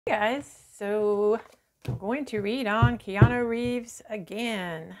Hey guys, so I'm going to read on Keanu Reeves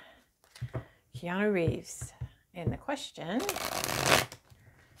again. Keanu Reeves. And the question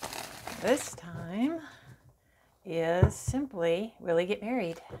this time is simply, will he get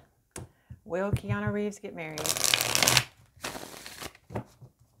married? Will Keanu Reeves get married?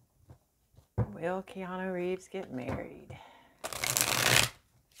 Will Keanu Reeves get married?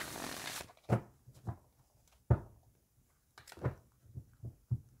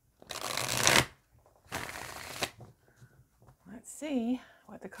 Let's see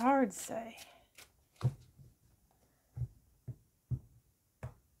what the cards say.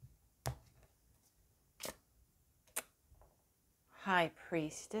 High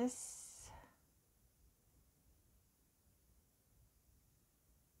Priestess.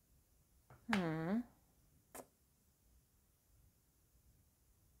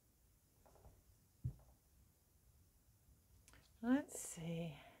 Let's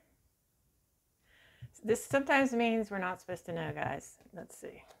see. This sometimes means we're not supposed to know, guys. Let's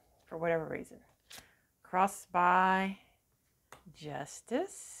see. For whatever reason. Crossed by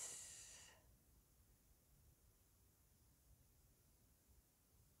Justice.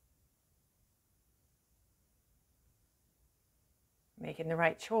 Making the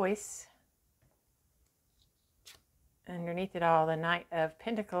right choice. Underneath it all, the Knight of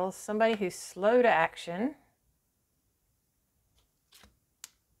Pentacles. Somebody who's slow to action.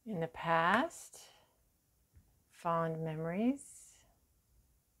 In the past. Fond memories.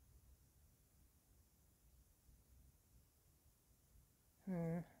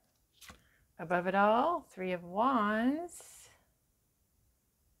 Above it all, Three of Wands.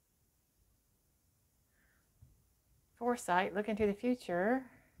 Foresight, look into the future.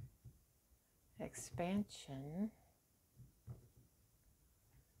 Expansion.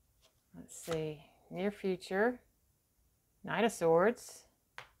 Let's see, near future. Knight of Swords.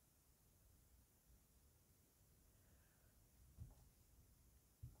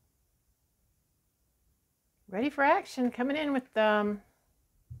 Ready for action, coming in with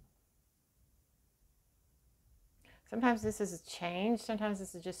sometimes this is a change, sometimes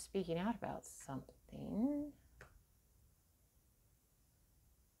this is just speaking out about something.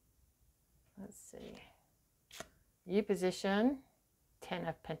 Let's see. U position, Ten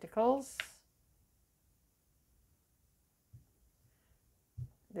of Pentacles.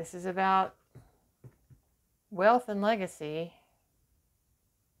 This is about wealth and legacy.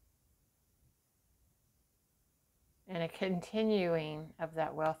 And a continuing of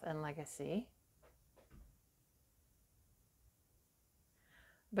that wealth and legacy.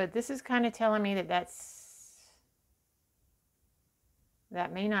 But this is kind of telling me that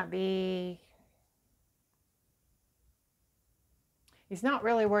that may not be. He's not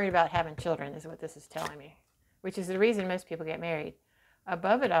really worried about having children, is what this is telling me, which is the reason most people get married.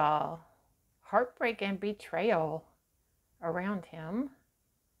 Above it all, heartbreak and betrayal around him.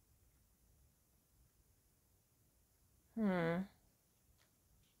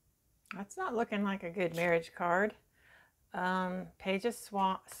 That's not looking like a good marriage card. Page of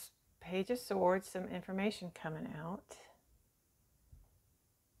Swords, some information coming out.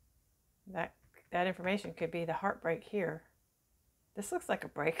 That information could be the heartbreak here. This looks like a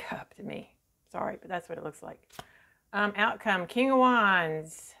breakup to me. Sorry, but that's what it looks like. Outcome, King of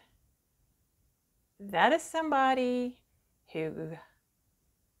Wands. That is somebody who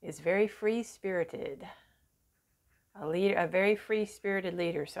is very free-spirited. A leader, a very free-spirited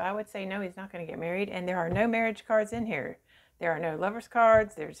leader. So I would say no, he's not going to get married. And there are no marriage cards in here. There are no lovers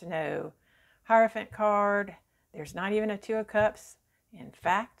cards. There's no Hierophant card. There's not even a Two of Cups. In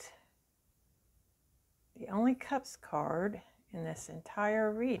fact, the only Cups card in this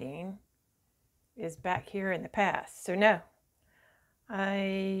entire reading is back here in the past. So no,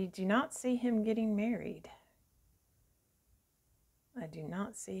 I do not see him getting married. I do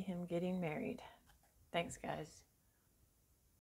not see him getting married. Thanks, guys.